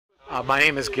My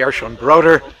name is Gershon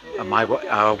Broder.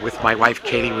 With my wife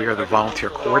Katie, we are the volunteer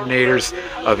coordinators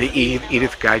of the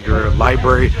Edith Geiger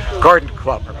Library Gardening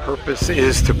Club. Our purpose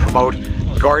is to promote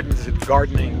gardens and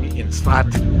gardening in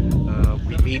Svat.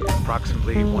 We meet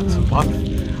approximately once a month.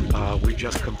 We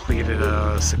just completed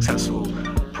a successful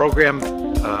program.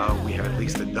 We have at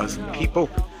least a dozen people.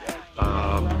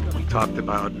 We talked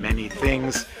about many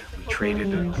things. We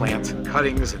traded plants and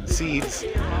cuttings and seeds.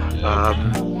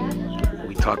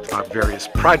 We talked about various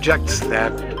projects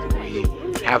that we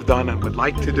have done and would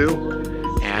like to do,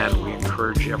 and we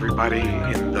encourage everybody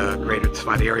in the greater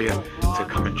Svat area to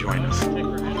come and join us.